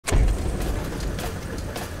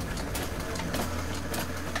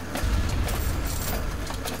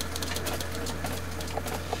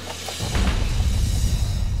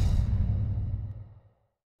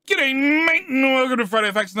Welcome to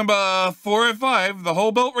Friday Facts number 405, the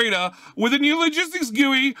whole belt reader, with a new logistics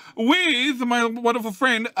GUI with my wonderful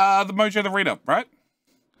friend, the Mojo the Reader, right?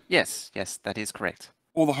 Yes, that is correct.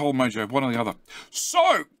 Or the whole Mojo, one or the other.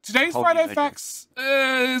 So, today's Whole Friday Mojo. Facts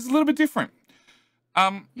is a little bit different.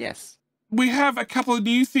 Yes. We have a couple of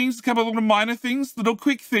new things, a couple of little minor things, little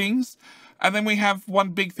quick things, and then we have one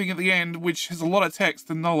big thing at the end, which has a lot of text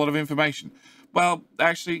and not a lot of information. Well,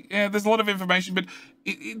 actually, yeah, there's a lot of information, but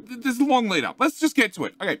there's a long lead up. Let's just get to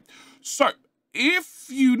it. Okay, so if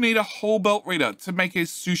you need a whole belt reader to make a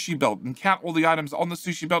sushi belt and count all the items on the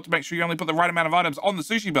sushi belt to make sure you only put the right amount of items on the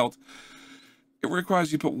sushi belt, it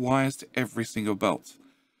requires you to put wires to every single belt,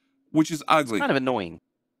 which is ugly. It's kind of annoying.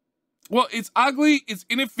 Well, it's ugly, it's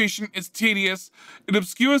inefficient, it's tedious, it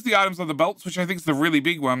obscures the items on the belts, which I think is the really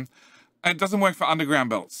big one, and it doesn't work for underground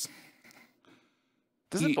belts.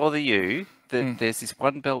 Does it bother you that there's this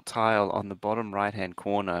one belt tile on the bottom right-hand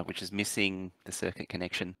corner which is missing the circuit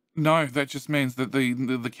connection? No, that just means that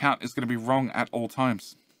the count is going to be wrong at all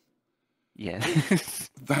times. Yeah.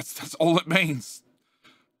 That's all it means.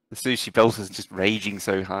 The sushi belt is just raging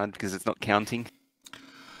so hard because it's not counting.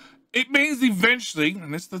 It means eventually,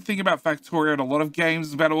 and this is the thing about Factorio and a lot of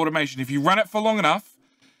games about automation, if you run it for long enough,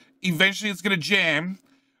 eventually it's going to jam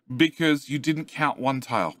because you didn't count one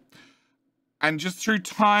tile. And just through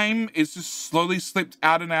time, it's just slowly slipped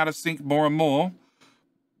out and out of sync more and more,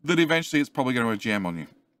 that eventually it's probably going to jam on you.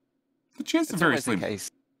 The chances are very slim. The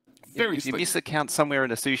case. Very if slim. you miss a count somewhere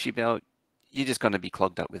in a sushi belt, you're just going to be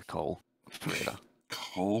clogged up with coal forever.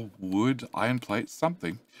 Coal, wood, iron plate,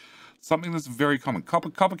 something. Something that's very common.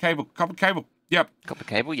 Copper cable. Yep. Copper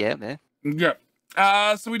cable, yeah, there. Yep.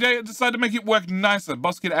 So we decided to make it work nicer.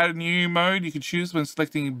 Boss can add a new mode you can choose when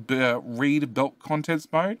selecting read belt contents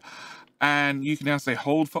mode. And you can now say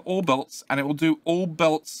hold for all belts, and it will do all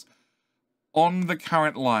belts on the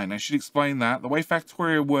current line. I should explain that. The way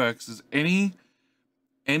Factorio works is any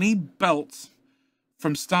belt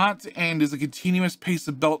from start to end is a continuous piece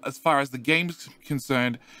of belt as far as the game is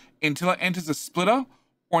concerned until it enters a splitter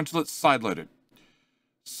or until it's side-loaded.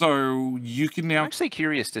 So you can now... I'm actually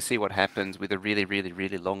curious to see what happens with a really, really,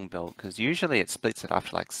 really long belt, because usually it splits it up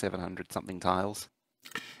to like 700-something tiles.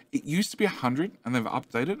 It used to be 100, and they've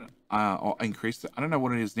updated it, or increased it. I don't know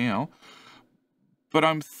what it is now. But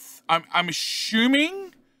I'm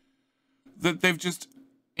assuming that they've just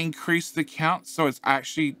increased the count, so it's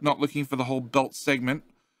actually not looking for the whole belt segment,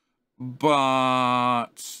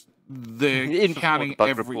 but they're counting the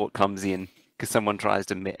bug report comes in because someone tries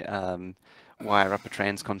to wire up a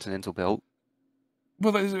transcontinental belt.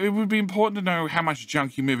 Well, it would be important to know how much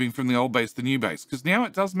junk you're moving from the old base to the new base, because now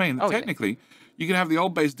it does mean that technically you can have the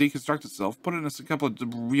old base deconstruct itself, put it in a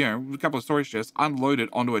couple of storage chests, unload it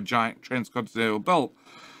onto a giant transcontinental belt,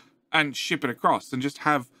 and ship it across, and just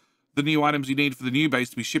have the new items you need for the new base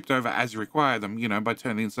to be shipped over as you require them, by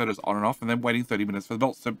turning the inserters on and off, and then waiting 30 minutes for the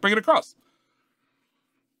belts to bring it across.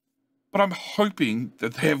 But I'm hoping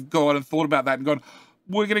that they have gone and thought about that and gone,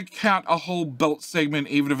 we're going to count a whole belt segment,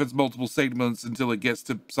 even if it's multiple segments, until it gets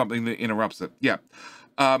to something that interrupts it. Yeah.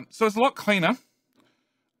 So it's a lot cleaner.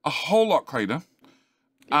 A whole lot cleaner.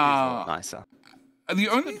 It is a lot nicer. The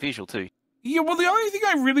only visual too. Yeah, well, the only thing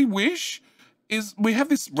I really wish is we have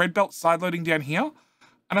this red belt side loading down here,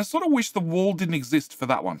 and I sort of wish the wall didn't exist for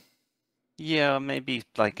that one. Yeah, maybe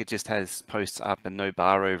like it just has posts up and no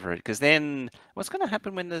bar over it, because then what's going to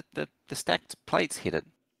happen when the stacked plates hit it?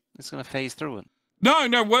 It's going to phase through it.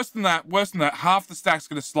 No, worse than that. Half the stack's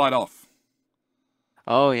going to slide off.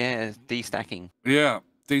 Oh, yeah, destacking. Yeah,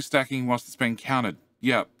 destacking whilst it's being counted.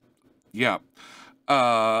 Yep.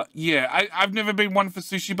 I've never been one for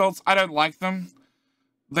sushi belts. I don't like them.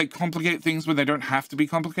 They complicate things when they don't have to be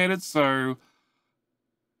complicated, so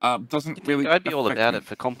doesn't really I'd be all about it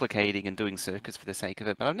for complicating and doing circuits for the sake of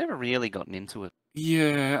it, but I've never really gotten into it.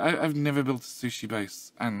 Yeah, I've never built a sushi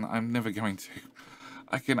base, and I'm never going to.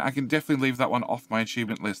 I can definitely leave that one off my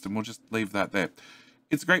achievement list, and we'll just leave that there.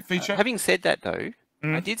 It's a great feature. Having said that, though,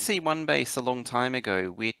 I did see one base a long time ago,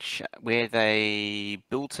 where they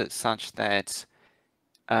built it such that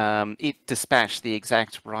it dispatched the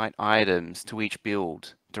exact right items to each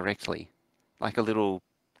build directly, like a little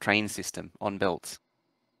train system on belts.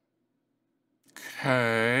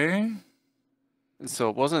 Okay. So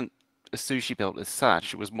it wasn't a sushi belt as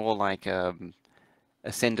such. It was more like a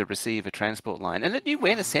sender-receiver transport line. And it knew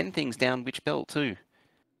where to send things down which belt too.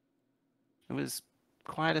 It was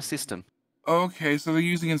quite a system. Okay, so they're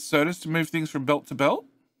using inserters to move things from belt to belt?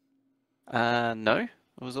 No,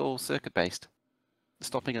 it was all circuit-based.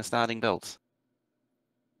 Stopping and starting belts.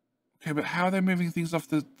 Okay, but how are they moving things off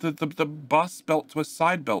the bus belt to a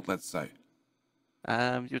side belt, let's say?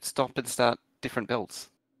 you'd stop and start different belts.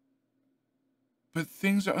 But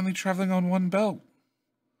things are only traveling on one belt.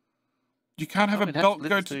 You can't have a belt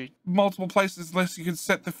go to multiple places unless you can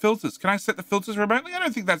set the filters. Can I set the filters remotely? I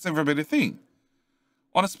don't think that's ever been a thing.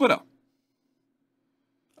 On a splitter.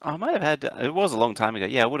 I might have had, it was a long time ago.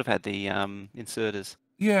 Yeah, I would have had the inserters.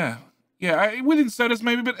 Yeah. Yeah, with inserters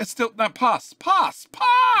maybe, but it's still, no, pass.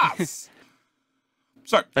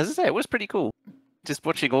 So. As I say, it was pretty cool. Just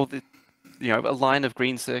watching all the, a line of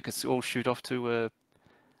green circuits all shoot off to a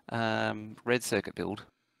red circuit build.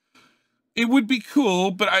 It would be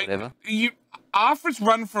cool, but Whatever. After it's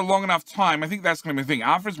run for a long enough time, I think that's going to be the thing.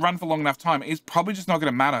 After it's run for a long enough time, it's probably just not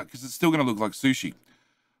going to matter because it's still going to look like sushi.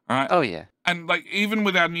 All right? Oh, yeah. And, like, even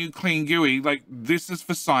with our new clean GUI, like, this is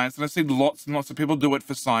for science, and I see lots and lots of people do it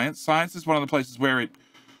for science. Science is one of the places where it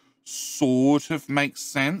sort of makes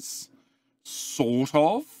sense. Sort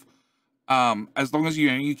of. As long as,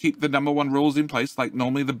 you keep the #1 rules in place, like,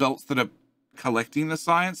 normally the belts that are collecting the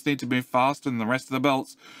science need to move faster than the rest of the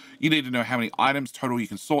belts. You need to know how many items total you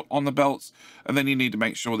can sort on the belts, and then you need to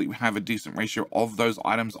make sure that you have a decent ratio of those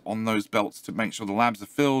items on those belts to make sure the labs are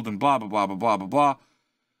filled and blah, blah, blah, blah, blah, blah, blah.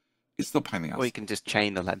 It's still a pain in the ass. Or you can just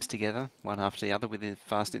chain the labs together, one after the other with a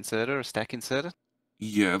fast inserter, a stack inserter.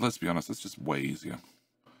 Yeah, let's be honest, it's just way easier.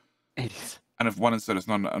 It is. And if one inserter's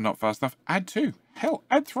not fast enough, add 2. Hell,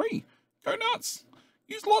 add 3. Go nuts.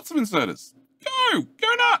 Use lots of inserters.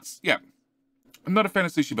 Go nuts. Yeah. I'm not a fan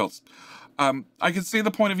of sushi belts. I can see the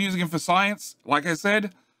point of using them for science, like I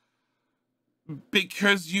said,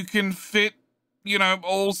 because you can fit,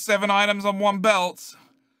 all 7 items on one belt,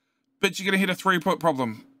 but you're going to hit a throughput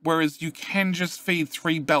problem, whereas you can just feed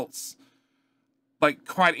 3 belts, like,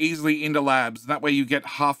 quite easily into labs. That way you get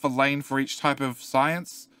half a lane for each type of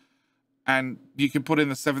science, and you can put in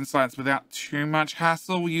the 7 science without too much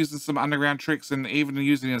hassle, using some underground tricks and even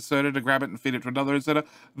using an inserter to grab it and feed it to another inserter.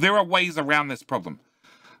 There are ways around this problem.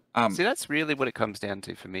 See, that's really what it comes down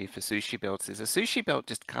to for me for sushi belts, is a sushi belt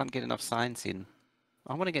just can't get enough science in.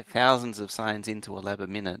 I want to get thousands of science into a lab a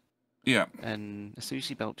minute. Yeah. And a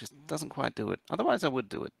sushi belt just doesn't quite do it. Otherwise, I would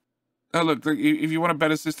do it. Look, if you want a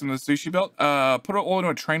better system than a sushi belt, put it all into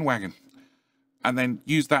a train wagon, and then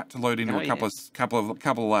use that to load into a couple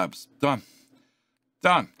of labs. Done.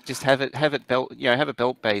 Just have it belt, have a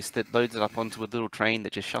belt base that loads it up onto a little train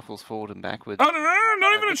that just shuffles forward and backwards. Oh no,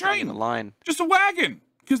 not even a train. In a line. Just a wagon,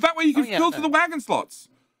 because that way you can filter the wagon slots.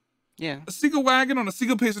 Yeah. A single wagon on a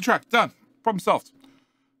single piece of track. Done. Problem solved.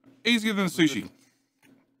 Easier than the sushi.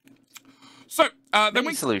 So then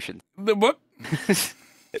Many solutions. What?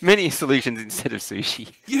 Many solutions instead of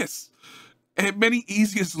sushi. Yes. Many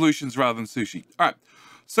easier solutions rather than sushi. All right.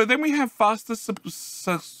 So then we have faster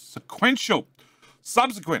subsequent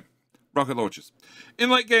rocket launches. In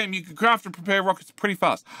late game, you could craft and prepare rockets pretty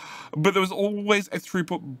fast, but there was always a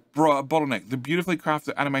throughput bottleneck, the beautifully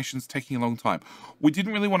crafted animations taking a long time. We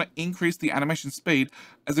didn't really want to increase the animation speed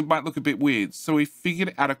as it might look a bit weird, so we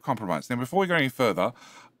figured out a compromise. Now, before we go any further,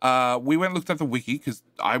 we went and looked at the wiki, because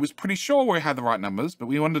I was pretty sure we had the right numbers, but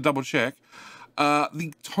we wanted to double check.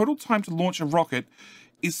 The total time to launch a rocket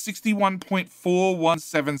is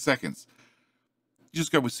 61.417 seconds. Just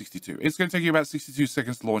go with 62. It's going to take you about 62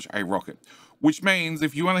 seconds to launch a rocket, which means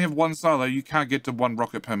if you only have 1 silo, you can't get to 1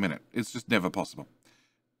 rocket per minute. It's just never possible.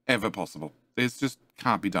 Ever possible. It just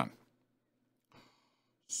can't be done.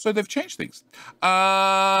 So they've changed things. So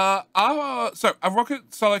a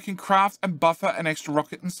rocket silo can craft and buffer an extra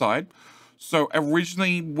rocket inside. So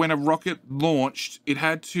originally, when a rocket launched, it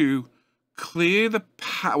had to clear the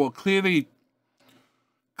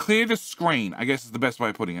screen, I guess is the best way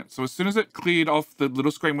of putting it. So as soon as it cleared off the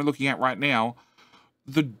little screen we're looking at right now,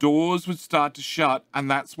 the doors would start to shut, and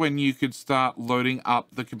that's when you could start loading up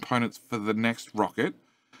the components for the next rocket.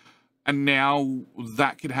 And now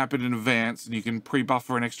that can happen in advance, and you can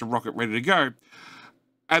pre-buffer an extra rocket ready to go.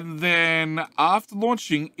 And then after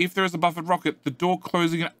launching, if there is a buffered rocket, the door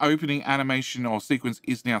closing and opening animation or sequence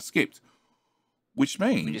is now skipped. Which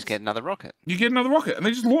means you just get another rocket. You get another rocket, and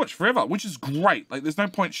they just launch forever, which is great. Like, there's no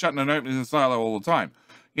point shutting and opening the silo all the time.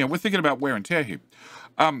 We're thinking about wear and tear here.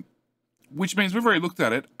 Which means we've already looked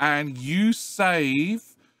at it, and you save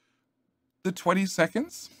the 20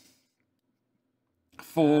 seconds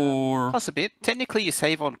for... Plus a bit. Technically, you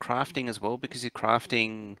save on crafting as well, because you're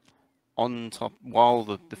crafting on top while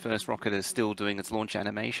the first rocket is still doing its launch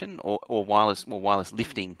animation, or while it's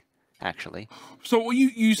lifting. Actually, so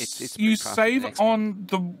you save on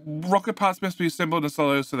the rocket parts must be assembled in a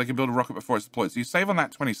silo so they can build a rocket before it's deployed. So you save on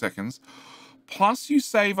that 20 seconds, plus you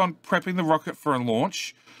save on prepping the rocket for a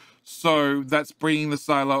launch. So that's bringing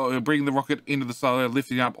the rocket into the silo,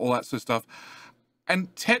 lifting up, all that sort of stuff.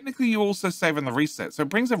 And technically, you also save on the reset. So it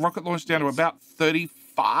brings the rocket launch down to about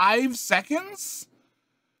 35 seconds,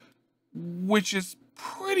 which is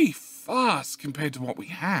pretty fast compared to what we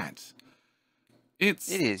had. It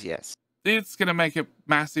is, yes. It's going to make a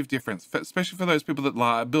massive difference, especially for those people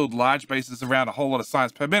that build large bases around a whole lot of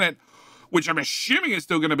science per minute, which I'm assuming is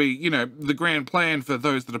still going to be, you know, the grand plan for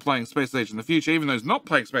those that are playing Space Age in the future, even those not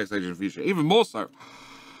playing Space Age in the future, even more so.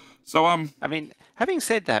 So, I mean, having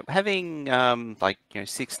said that, having, like, you know,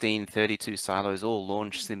 16, 32 silos all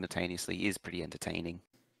launched simultaneously is pretty entertaining.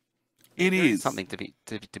 It is. Something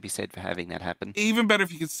to be said for having that happen. Even better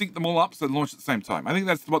if you can sync them all up so they launch at the same time. I think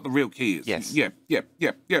that's what the real key is. Yes. Yeah.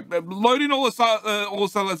 Load in all the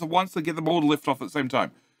silos at once and get them all to lift off at the same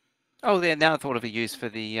time. Oh, yeah, now I thought of a use for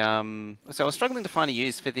the, so I was struggling to find a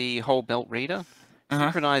use for the whole belt reader.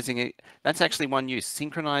 Synchronizing it, that's actually one use.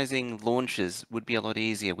 Synchronizing launches would be a lot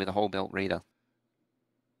easier with a whole belt reader.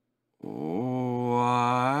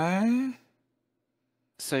 Why?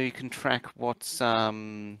 So you can track what's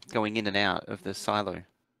going in and out of the silo.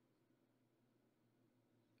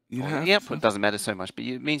 The output doesn't matter so much, but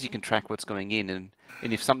it means you can track what's going in, and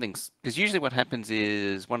if something's, because usually what happens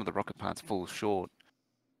is one of the rocket parts falls short,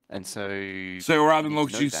 and so rather than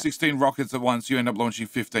launching 16 rockets at once, you end up launching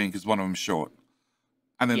 15 because one of them's short.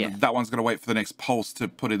 And then that one's going to wait for the next pulse to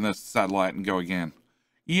put in the satellite and go again.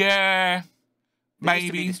 Yeah, maybe. There used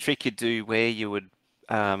to be this trick you'd do where you would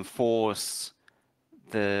force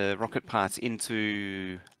the rocket parts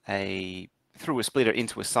through a splitter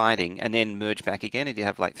into a siding and then merge back again, and you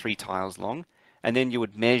have like 3 tiles long. And then you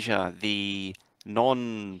would measure the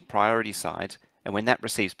non-priority side, and when that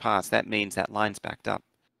receives parts, that means that line's backed up.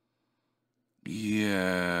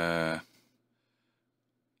 Yeah.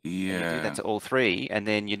 And you do that to all 3, and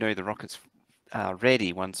then you know the rocket's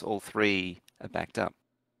ready once all 3 are backed up.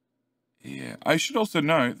 Yeah, I should also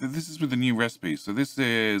note that this is with the new recipe. So this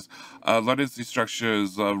is low density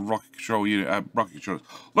structures, rocket control unit, rocket controllers,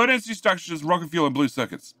 low density structures, rocket fuel, and blue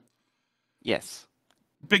circuits. Yes.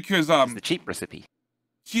 Because it's the cheap recipe.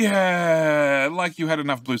 Yeah, like you had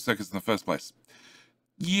enough blue circuits in the first place.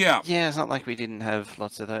 Yeah. Yeah, it's not like we didn't have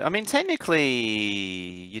lots of those. I mean, technically,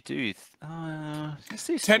 you do.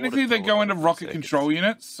 Technically, they go into rocket control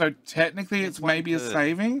units, so technically it's maybe a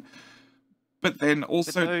saving. But then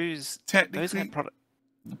also, technically, those had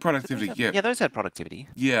productivity. Yeah, those had productivity.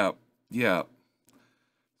 Yeah.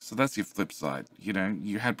 So that's your flip side. You know,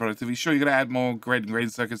 you had productivity. Sure, you got to add more green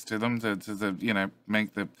circuits to them to you know,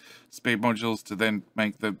 make the speed modules to then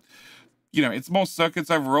make the. You know, it's more circuits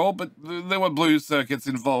overall, but there were blue circuits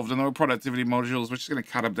involved, and there were productivity modules, which is going to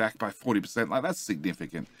cut them back by 40%. Like, that's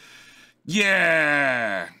significant.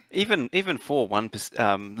 Yeah. Even for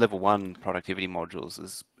level 1 productivity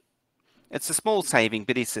modules it's a small saving,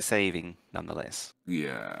 but it's a saving nonetheless.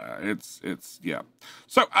 Yeah, it's yeah.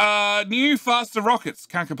 So new faster rockets.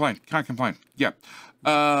 Can't complain. Yeah.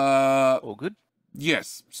 All good.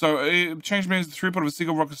 Yes. So change means the throughput of a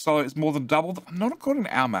single rocket silo is more than doubled. Not according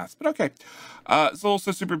to our maths, but okay. It's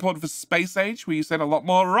also super important for space age, where you send a lot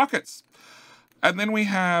more rockets. And then we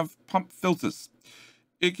have pump filters.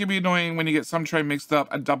 It can be annoying when you get some train mixed up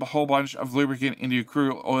and dump a whole bunch of lubricant into your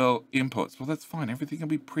crude oil inputs. Well, that's fine. Everything can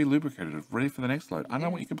be pre-lubricated, ready for the next load. I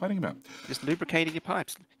know what you're complaining about. Just lubricating your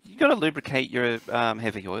pipes. You got to lubricate your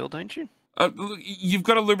heavy oil, don't you? You've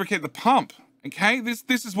got to lubricate the pump. Okay, this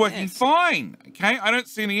is working fine. Okay, I don't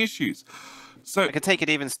see any issues. So I can take it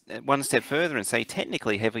even one step further and say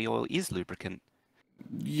technically heavy oil is lubricant.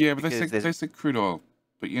 Yeah, but they say crude oil,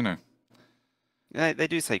 but you know. They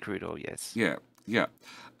do say crude oil, yes. Yeah.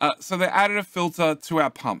 So they added a filter to our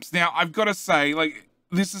pumps. Now I've got to say, like,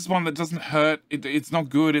 this is one that doesn't hurt. It's not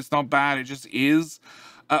good. It's not bad. It just is.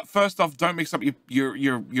 First off, don't mix up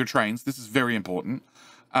your trains. This is very important.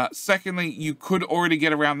 Secondly, you could already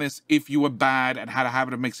get around this if you were bad and had a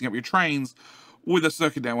habit of mixing up your trains with a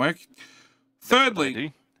circuit network.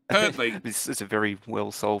 Thirdly, this is a very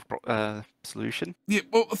well solved solution. Yeah.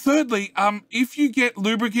 Well, thirdly, if you get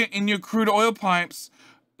lubricant in your crude oil pipes,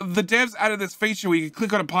 the devs added this feature where you can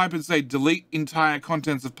click on a pipe and say delete entire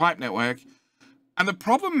contents of pipe network, and the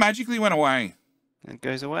problem magically went away. It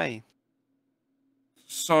goes away.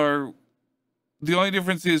 So the only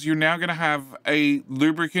difference is you're now going to have a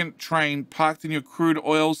lubricant train parked in your crude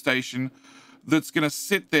oil station that's going to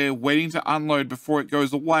sit there waiting to unload before it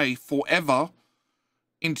goes away forever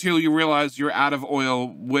until you realize you're out of oil,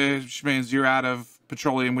 which means you're out of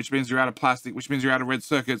petroleum, which means you're out of plastic, which means you're out of red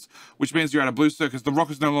circuits, which means you're out of blue circuits. The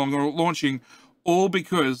rocket's no longer launching, all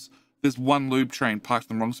because there's one lube train parked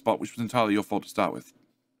in the wrong spot, which was entirely your fault to start with.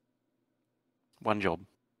 One job.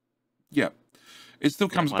 Yeah. It still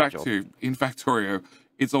comes back to, in Factorio,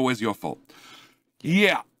 it's always your fault.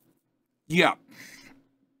 Yeah. Yeah.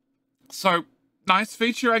 So, nice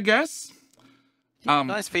feature, I guess.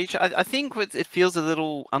 Nice feature. I think it feels a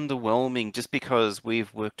little underwhelming just because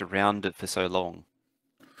we've worked around it for so long.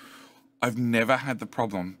 I've never had the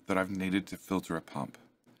problem that I've needed to filter a pump.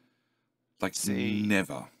 Like,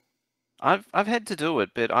 never. I've had to do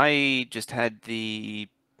it, but I just had the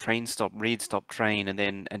train stop, read stop train, and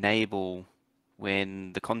then enable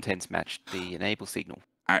when the contents matched the enable signal.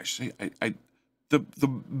 Actually, the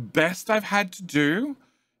best I've had to do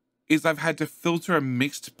is I've had to filter a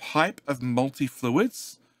mixed pipe of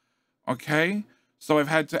multi-fluids. Okay? So I've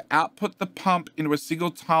had to output the pump into a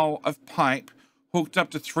single tile of pipe hooked up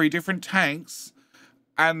to 3 different tanks,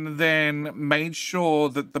 and then made sure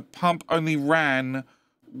that the pump only ran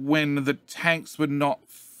when the tanks were not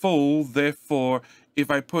full. Therefore,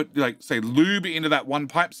 if I put, like, say, lube into that one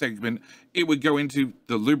pipe segment, it would go into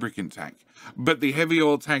the lubricant tank. But the heavy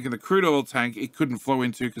oil tank and the crude oil tank, it couldn't flow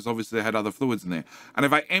into because obviously they had other fluids in there. And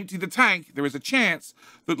if I empty the tank, there is a chance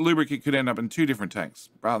that lubricant could end up in 2 different tanks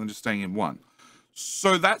rather than just staying in one.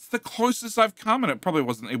 So that's the closest I've come, and it probably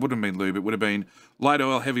wasn't, it wouldn't have been lube. It would have been light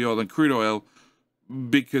oil, heavy oil, and crude oil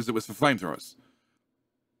because it was for flamethrowers.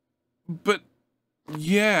 But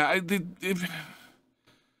yeah,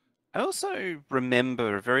 I also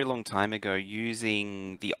remember a very long time ago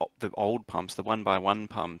using the old pumps, the 1x1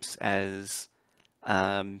 pumps, as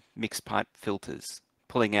mixed pipe filters,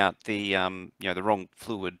 pulling out the the wrong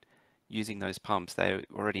fluid. Using those pumps, they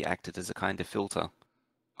already acted as a kind of filter.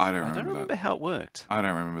 I don't remember that. How it worked. I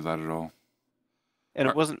don't remember that at all. And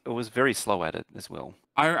it was very slow at it as well.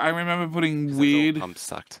 I remember putting weird pumps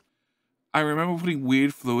sucked. I remember putting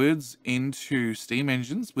weird fluids into steam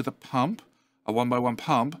engines with a pump, a 1x1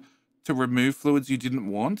 pump, to remove fluids you didn't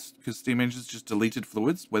want, because steam engines just deleted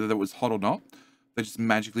fluids, whether that was hot or not. They just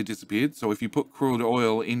magically disappeared. So if you put crude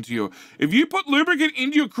oil into if you put lubricant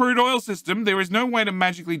into your crude oil system, there is no way to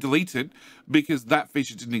magically delete it because that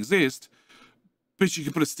feature didn't exist. But you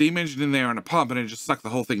could put a steam engine in there and a pump and it just suck the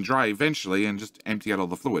whole thing dry eventually and just empty out all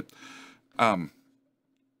the fluid. Yeah.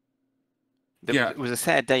 It was a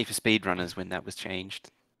sad day for speedrunners when that was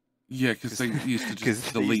changed. Yeah, because they used to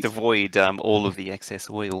just delete. They used to avoid all of the excess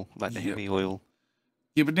oil, like the heavy oil.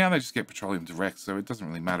 Yeah, but now they just get petroleum direct, so it doesn't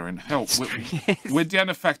really matter. And hell, we're down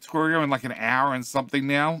to Factorio in like an hour and something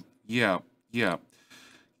now. Yeah.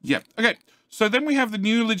 Okay, so then we have the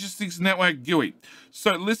new Logistics Network GUI.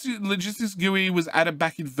 So Logistics GUI was added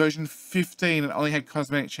back in version 15 and only had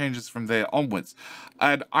cosmetic changes from there onwards.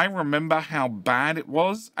 And I remember how bad it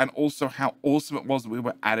was and also how awesome it was that we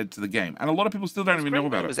were added to the game. And a lot of people still don't even know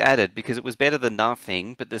about it. It was added because it was better than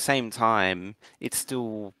nothing, but at the same time, it's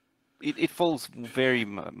still... It falls very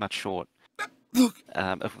much short. Look,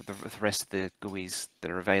 of the rest of the GUIs that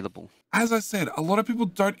are available. As I said, a lot of people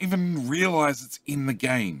don't even realize it's in the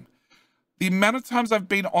game. The amount of times I've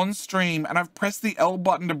been on stream and I've pressed the L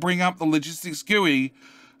button to bring up the Logistics GUI,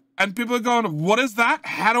 and people are going, what is that?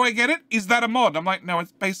 How do I get it? Is that a mod? I'm like, no,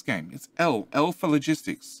 it's base game. It's L for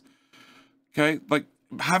logistics. Okay, like,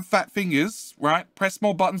 have fat fingers, right? Press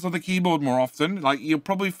more buttons on the keyboard more often. Like, you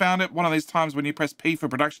probably found it one of these times when you press P for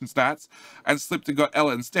production stats and slipped and got L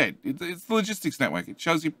instead. It's the Logistics Network. It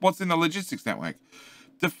shows you what's in the Logistics Network.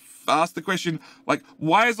 Ask the question, like,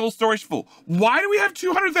 why is all storage full? Why do we have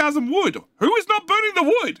 200,000 wood? Who is not burning the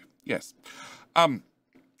wood? Yes.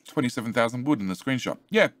 27,000 wood in the screenshot.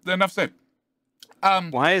 Yeah, enough said.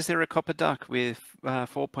 Why is there a copper duck with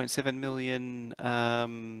 4.7 million...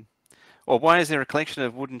 Or why is there a collection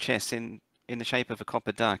of wooden chests in the shape of a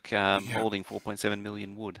copper duck holding 4.7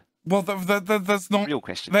 million wood? Well, that's not real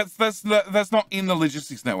question. That's not in the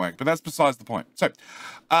Logistics Network, but that's besides the point. So,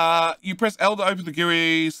 you press L to open the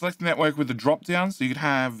GUI, select the network with the drop down, so you could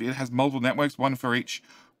have it has multiple networks, one for each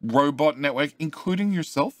robot network, including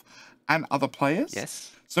yourself and other players.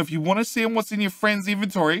 Yes. So if you want to see what's in your friend's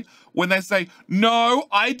inventory, when they say no,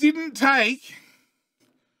 I didn't take,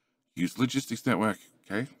 use Logistics Network.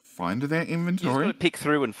 Okay. Find their inventory. You've got to pick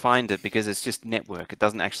through and find it because it's just network. It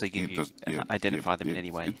doesn't actually give identify them in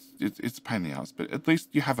any way. It's a pain in the ass, but at least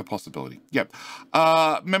you have a possibility. Yep.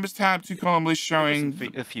 Members tab, 2-column list showing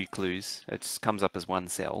a few clues. It comes up as one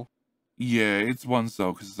cell. Yeah, it's one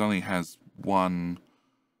cell because it only has one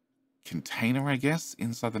container, I guess,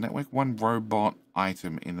 inside the network. One robot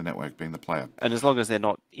item in the network being the player. And as long as they're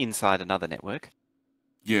not inside another network.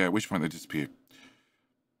 Yeah, at which point they disappear.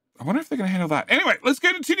 I wonder if they're going to handle that. Anyway, let's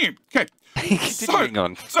continue. Okay. Continuing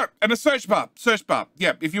on. So, and a search bar.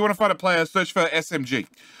 Yeah, if you want to find a player, search for SMG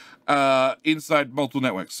inside multiple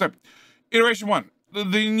networks. So, iteration 1.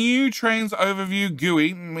 The new Trains Overview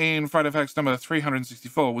GUI in Friday Facts number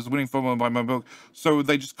 364 was the winning formula by my book, so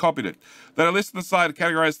they just copied it. They list on the side to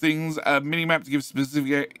categorize things, a mini-map to give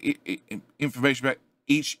specific information about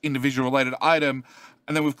each individual related item,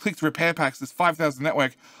 and then we've clicked repair packs. There's 5,000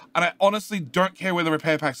 network, and I honestly don't care where the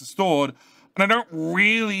repair packs are stored, and I don't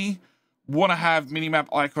really want to have mini-map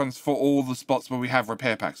icons for all the spots where we have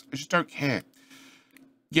repair packs. I just don't care.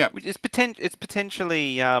 Yeah. It's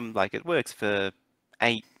potentially, like, it works for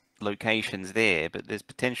 8 locations there, but there's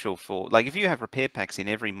potential for, like, if you have repair packs in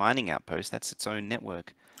every mining outpost, that's its own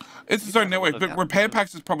network. It's its own network, but repair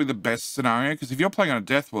packs is probably the best scenario, because if you're playing on a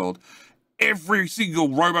death world, every single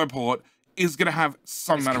roboport is going to have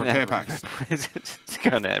some amount of repair packs. It's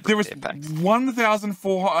going to have there was repair packs.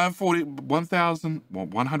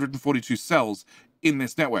 1,142 cells in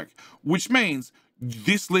this network, which means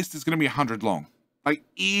this list is going to be 100 long. Like,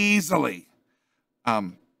 easily.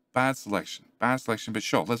 Bad selection, but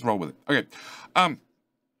sure, let's roll with it. Okay.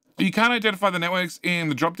 You can't identify the networks in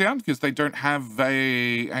the drop-down because they don't have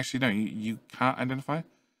a... Actually, no, you can't identify.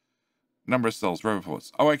 Number of cells, row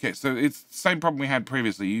reports. Oh, okay, so it's the same problem we had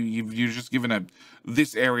previously. You're just given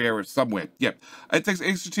this area of somewhere. Yep. It takes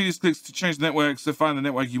extra tedious clicks to change the network, so finding the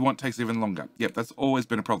network you want takes even longer. Yep, that's always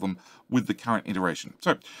been a problem with the current iteration.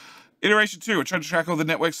 So, Iteration 2, I tried to track all the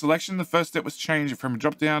network selection. The first step was change it from a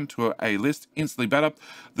drop-down to a list, instantly better.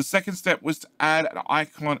 The second step was to add an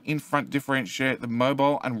icon in front, differentiate the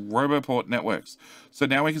mobile and roboport networks. So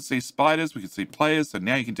now we can see spiders, we can see players, so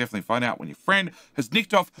now you can definitely find out when your friend has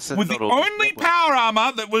nicked off with the only power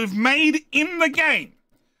armor that we've made in the game.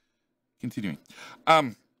 Continuing.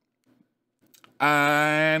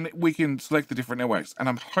 And we can select the different networks. And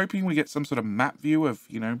I'm hoping we get some sort of map view of,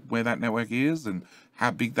 you know, where that network is and how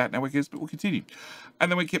big that network is, but we'll continue.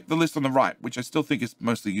 And then we kept the list on the right, which I still think is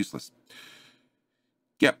mostly useless.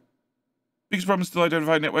 Yep. Biggest problem is still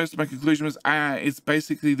identifying networks. My conclusion was, it's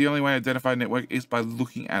basically the only way to identify a network is by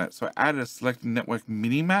looking at it. So I added a selected network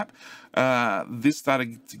mini-map. This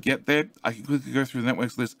started to get there. I can quickly go through the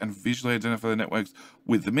networks list and visually identify the networks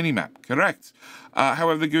with the mini-map. Correct.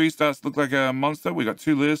 However, the GUI starts to look like a monster. We got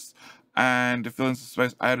 2 lists, and to fill in some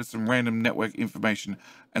space, I added some random network information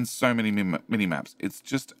and so many mini-maps. It's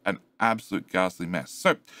just an absolute ghastly mess.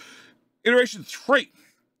 So, iteration 3.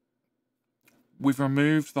 We've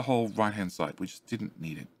removed the whole right-hand side. We just didn't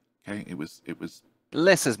need it. Okay, it was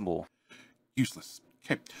less is more. Useless.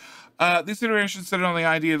 Okay. This iteration set it on the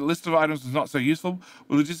idea that list of items was not so useful.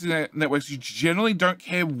 With logistic networks, you generally don't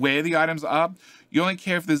care where the items are. You only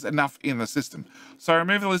care if there's enough in the system. So I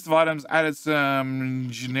removed the list of items, added some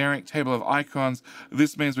generic table of icons.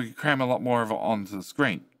 This means we can cram a lot more of it onto the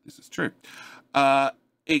screen. This is true.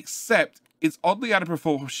 Except it's oddly out of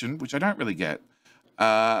proportion, which I don't really get.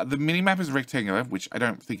 The minimap is rectangular, which I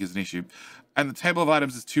don't think is an issue. And the table of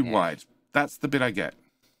items is too wide. That's the bit I get.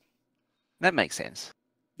 That makes sense.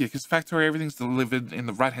 Yeah, because Factorio, everything's delivered in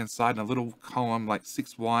the right-hand side in a little column, like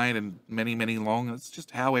 6 wide and many, many long. It's just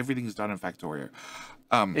how everything's done in Factorio.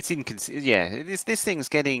 It's inconsistent. Yeah, this thing's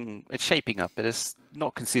it's shaping up, but it's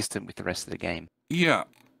not consistent with the rest of the game. Yeah.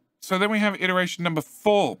 So then we have iteration number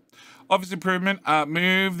 4. Obvious improvement,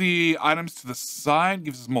 move the items to the side,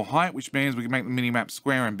 gives us more height, which means we can make the mini-map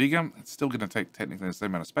square and bigger. It's still going to take technically the same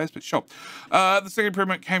amount of space, but sure. The second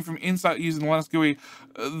improvement came from inside using the Linux GUI.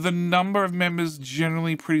 The number of members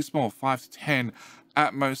generally pretty small, 5 to 10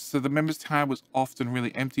 at most, so the members tab was often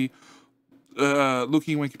really empty,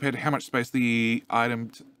 looking when compared to how much space the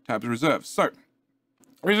item tabs reserve. So,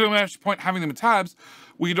 originally, at point having them in tabs,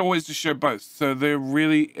 we could always just show both. So they're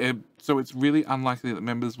really, so it's really unlikely that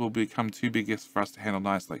members will become too big for us to handle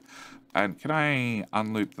nicely. And can I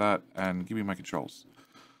unloop that and give me my controls?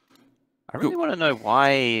 I really want to know why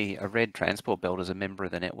a red transport belt is a member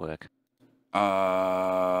of the network.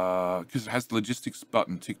 Because it has the logistics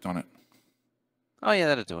button ticked on it. Oh yeah,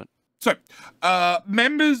 that'll do it. So,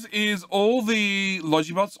 members is all the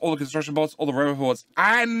Logibots, all the construction bots, all the robots,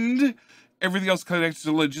 and everything else connected to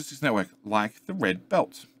the logistics network, like the red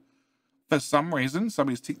belt. For some reason,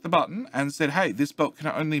 somebody's ticked the button and said, hey, this belt can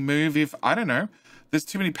only move if, I don't know, there's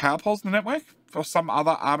too many power poles in the network for some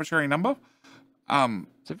other arbitrary number.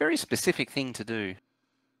 It's a very specific thing to do.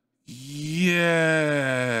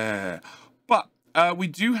 Yeah. But we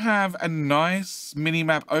do have a nice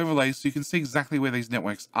mini-map overlay so you can see exactly where these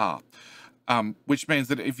networks are. Which means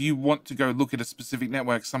that if you want to go look at a specific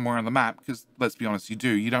network somewhere on the map, because let's be honest,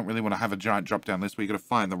 you don't really want to have a giant drop-down list where you've got to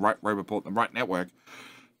find the right roboport and the right network.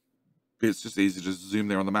 It's just easy to zoom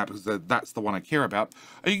there on the map because that's the one I care about.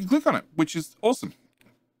 And you can click on it, which is awesome.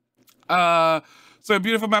 So a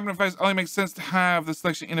beautiful map interface only makes sense to have the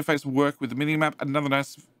selection interface work with the mini-map. Another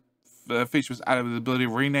nice feature was added with the ability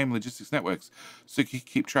to rename logistics networks, so you can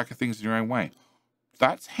keep track of things in your own way.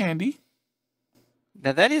 That's handy.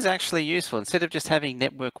 Now that is actually useful, instead of just having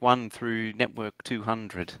network 1 through network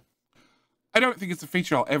 200. I don't think it's a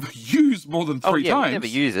feature I'll ever use more than 3 yeah, times. we'll never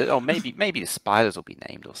use it. Or maybe the spiders will be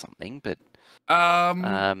named or something, but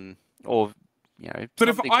or but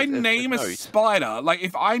if I name a spider, like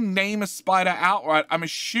if I name a spider outright, I'm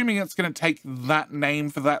assuming it's going to take that name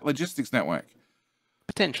for that logistics network.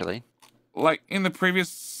 Potentially. Like in the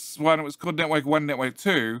previous one, it was called Network 1, Network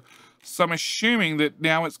 2. So I'm assuming that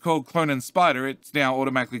now it's called Clone and Spider. It's now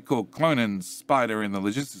automatically called Clone and Spider in the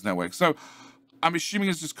logistics network. So I'm assuming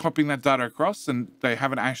it's just copying that data across and they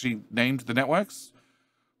haven't actually named the networks.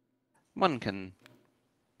 One can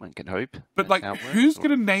hope. But like, who's going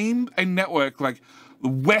to name a network like the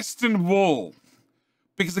Western Wall?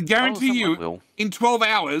 Because I guarantee you, in 12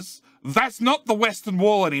 hours, that's not the Western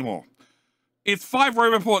Wall anymore. It's 5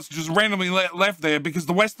 roboports just randomly left there because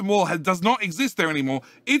the Western Wall does not exist there anymore.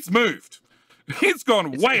 It's moved. It's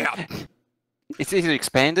gone way up. It's either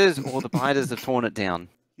expanders or the biters have torn it down.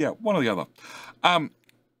 Yeah, one or the other.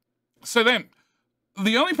 So then,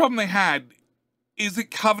 the only problem they had is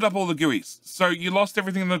it covered up all the GUIs. So you lost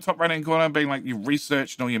everything in the top right-hand corner, being like your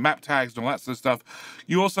research and all your map tags and all that sort of stuff.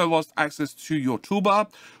 You also lost access to your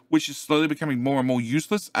toolbar, which is slowly becoming more and more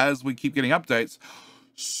useless as we keep getting updates.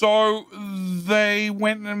 So they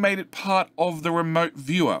went and made it part of the remote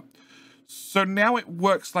viewer. So now it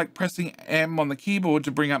works like pressing M on the keyboard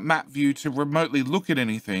to bring up map view to remotely look at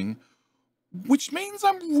anything, which means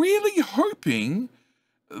I'm really hoping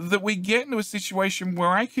that we get into a situation where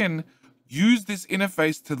I can use this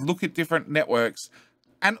interface to look at different networks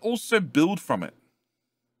and also build from it.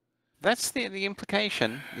 That's the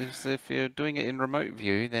implication, is if you're doing it in remote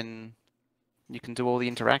view, then you can do all the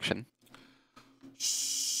interaction.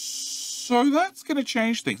 So that's going to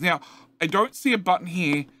change things. Now, I don't see a button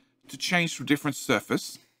here to change to a different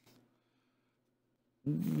surface,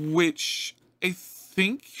 which I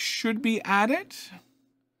think should be added.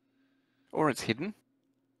 Or it's hidden.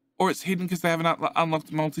 Or it's hidden because they haven't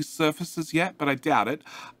unlocked multi-surfaces yet, but I doubt it.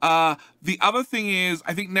 The other thing is,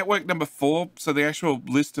 I think network number 4, so the actual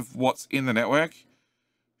list of what's in the network,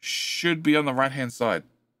 should be on the right-hand side,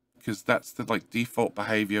 because that's the default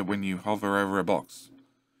behavior when you hover over a box.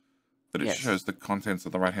 That it shows the contents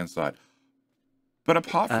of the right-hand side. But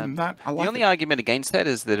apart from that, I like the only argument against that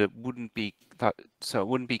is that it wouldn't be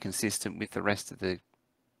consistent with the rest of the.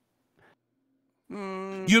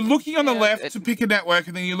 You're looking on the left to pick a network,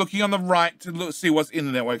 and then you're looking on the right to see what's in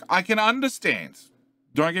the network. I can understand.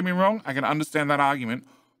 Don't get me wrong. I can understand that argument.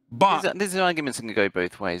 But there's arguments that can go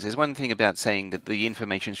both ways. There's one thing about saying that the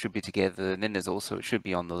information should be together, and then there's also it should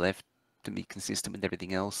be on the left to be consistent with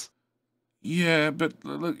everything else. Yeah, but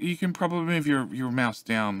look, you can probably move your mouse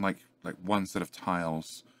down like one set of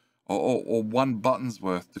tiles, or one button's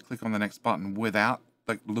worth to click on the next button without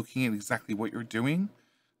looking at exactly what you're doing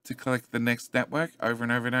to click the next network over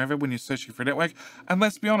and over and over when you're searching for a network. And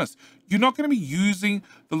let's be honest, you're not going to be using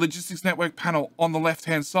the logistics network panel on the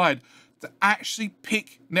left-hand side to actually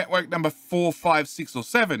pick network number 4, 5, 6, or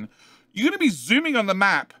 7. You're going to be zooming on the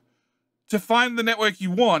map to find the network you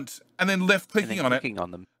want and then left-clicking on it.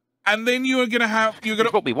 Them. And then you're going to have...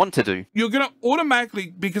 That's what we want to do. You're going to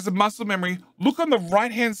automatically, because of muscle memory, look on the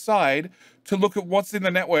right-hand side to look at what's in the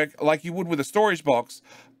network like you would with a storage box,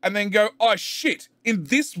 and then go, oh shit, in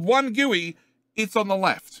this one GUI, it's on the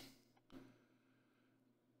left.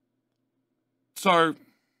 So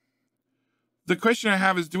the question I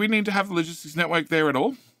have is, do we need to have the logistics network there at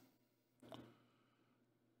all?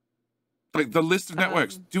 Like the list of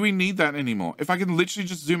networks, do we need that anymore? If I can literally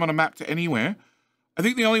just zoom on a map to anywhere, I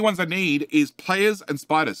think the only ones I need is players and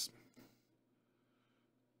spiders.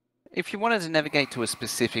 If you wanted to navigate to a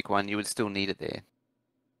specific one, you would still need it there.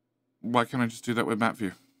 Why can't I just do that with map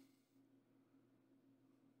view?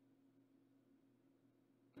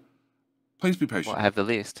 Please be patient. Well, I have the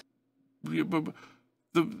list. Yeah, but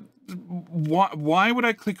why would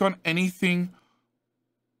I click on anything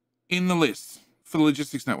in the list for the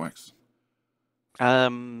logistics networks? The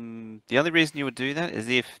only reason you would do that is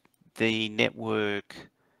if the network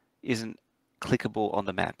isn't clickable on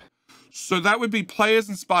the map. So that would be players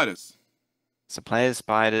and spiders. So players,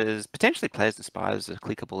 spiders, potentially players and spiders are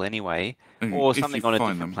clickable anyway, or something on a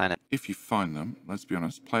different planet. If you find them, let's be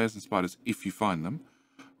honest, players and spiders, if you find them,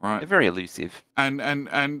 right? They're very elusive.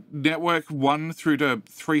 And network 1 through to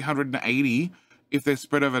 380, if they're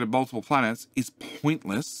spread over to multiple planets, is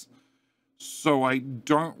pointless. So I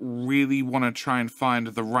don't really want to try and find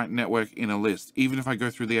the right network in a list, even if I go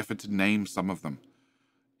through the effort to name some of them.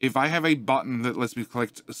 If I have a button that lets me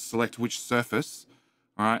select which surface,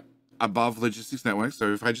 all right, above logistics network.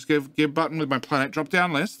 So if I just give a button with my planet drop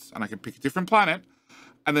down list, and I can pick a different planet,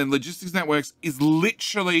 and then logistics networks is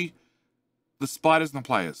literally the spiders and the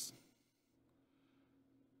players.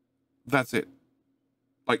 That's it.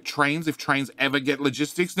 Like trains, if trains ever get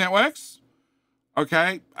logistics networks,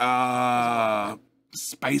 okay.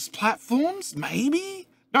 Space platforms, maybe?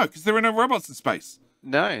 No, because there are no robots in space.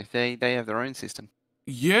 No, they have their own system.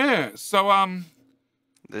 Yeah, so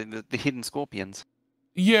The hidden scorpions.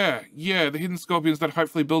 yeah, the hidden scorpions that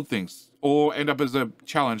hopefully build things or end up as a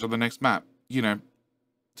challenge on the next map, you know,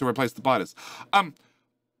 to replace the biters.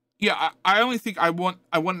 Yeah, I only think I want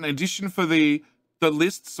an addition for the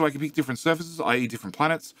list so I can pick different surfaces, i.e. different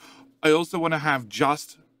planets. I also want to have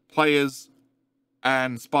just players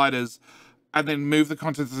and spiders and then move the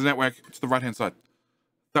contents of the network to the right-hand side.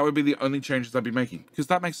 That would be the only changes I'd be making, because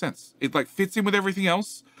that makes sense. It like fits in with everything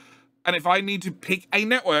else. And if I need to pick a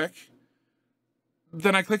network,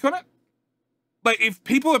 then I click on it. Like if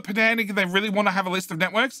people are pedantic and they really want to have a list of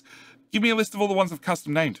networks, give me a list of all the ones I've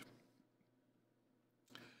custom named.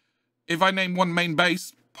 If I name one main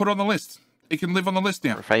base, put it on the list. It can live on the list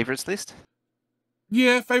now. Or a favorites list?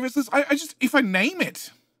 Yeah, favorites list. I just, if I name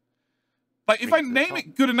it, like if I name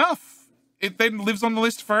it good enough, it then lives on the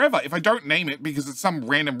list forever. If I don't name it because it's some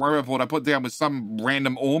random robot I put down with some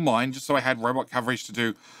random ore mine just so I had robot coverage to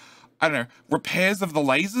do, I don't know, repairs of the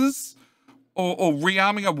lasers or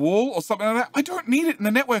rearming a wall or something like that, I don't need it in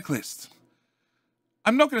the network list.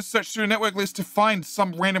 I'm not going to search through a network list to find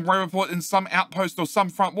some random robot in some outpost or some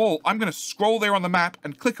front wall. I'm going to scroll there on the map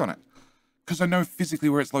and click on it because I know physically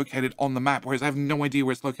where it's located on the map, whereas I have no idea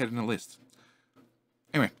where it's located in the list.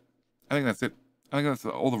 Anyway, I think that's it. I think that's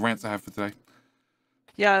all the rants I have for today.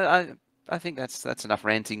 Yeah, I think that's enough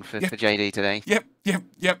ranting for JD today. Yep.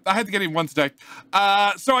 I had to get in one today.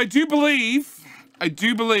 So I do believe,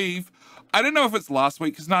 I don't know if it's last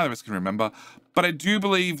week because neither of us can remember, but I do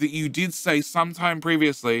believe that you did say sometime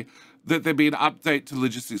previously that there'd be an update to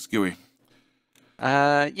logistics GUI.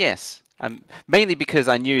 Yes. Mainly because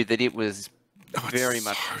I knew that it was very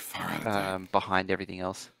much so far out of date. Behind everything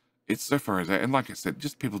else. It's so far out of date. And like I said,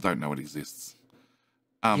 just people don't know it exists.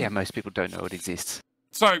 Yeah, most people don't know it exists.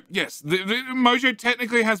 So yes, the Mojo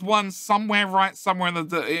technically has one somewhere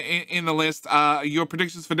in the list. Your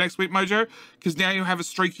predictions for next week, Mojo, because now you have a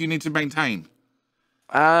streak you need to maintain.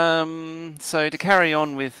 So to carry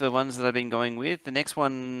on with the ones that I've been going with, the next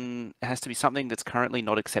one has to be something that's currently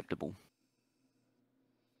not acceptable.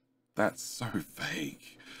 That's so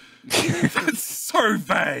vague. That's so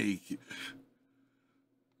vague.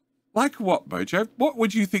 Like what, Mojo? What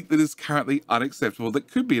would you think that is currently unacceptable that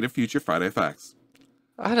could be in a future Friday Facts?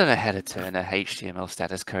 I don't know how to turn a HTML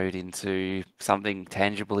status code into something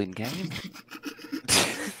tangible in game.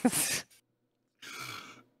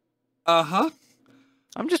 Uh-huh.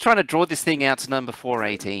 I'm just trying to draw this thing out to number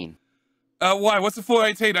 418. Why? What's the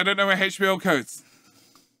 418? I don't know my HTML codes.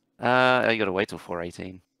 You gotta wait till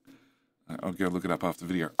 418. I'll go look it up after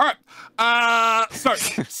the video. All right. So.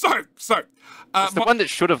 It's the one that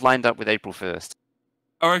should have lined up with April 1st.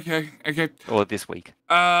 Oh, okay. Or this week.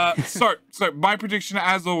 So my prediction,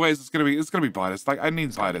 as always, it's gonna be biters. Like I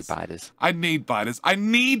need biters. I need biters. I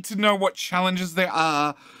need to know what challenges there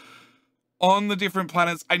are on the different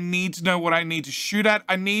planets. I need to know what I need to shoot at.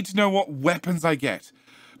 I need to know what weapons I get,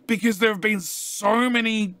 because there have been so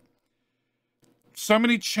many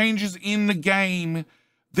changes in the game.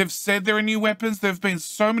 They've said there are new weapons. There have been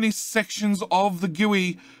so many sections of the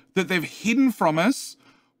GUI that they've hidden from us,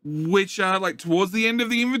 which are like towards the end of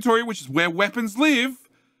the inventory, which is where weapons live.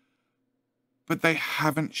 But they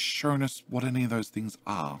haven't shown us what any of those things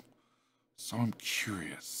are. So I'm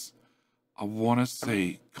curious. I want to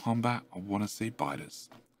see combat. I want to see biters.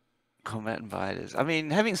 Combat and biters. I mean,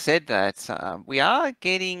 having said that, we are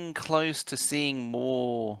getting close to seeing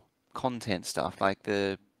more content stuff. Like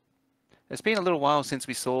it's been a little while since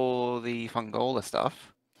we saw the Fungola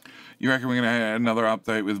stuff. You reckon we're going to have another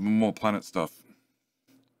update with more planet stuff?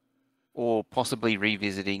 Or possibly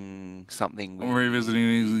revisiting something. Or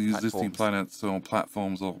revisiting existing planets or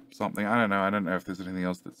platforms or something. I don't know. I don't know if there's anything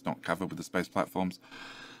else that's not covered with the space platforms.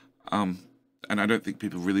 And I don't think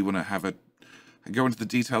people really want to have it go into the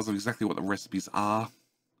details of exactly what the recipes are.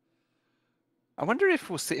 I wonder if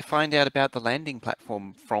we'll find out about the landing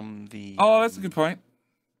platform from the... Oh, that's a good point.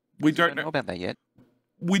 We don't know about that yet.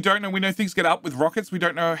 We don't know. We know things get up with rockets. We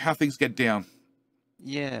don't know how things get down.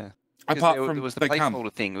 Yeah. Apart from there was the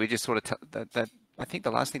placeholder thing. We just sort of I think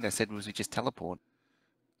the last thing they said was we just teleport.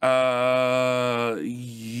 Yeah,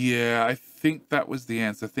 I think that was the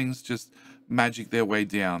answer. Things just magic their way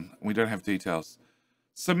down. We don't have details.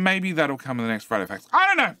 So maybe that'll come in the next Friday Facts. I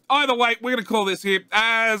don't know. Either way, we're going to call this here.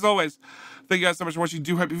 As always, thank you guys so much for watching.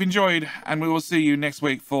 Do hope you've enjoyed. And we will see you next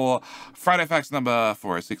week for Friday Facts number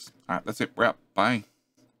 406. All right, that's it. We're out. Bye.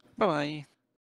 Bye-bye.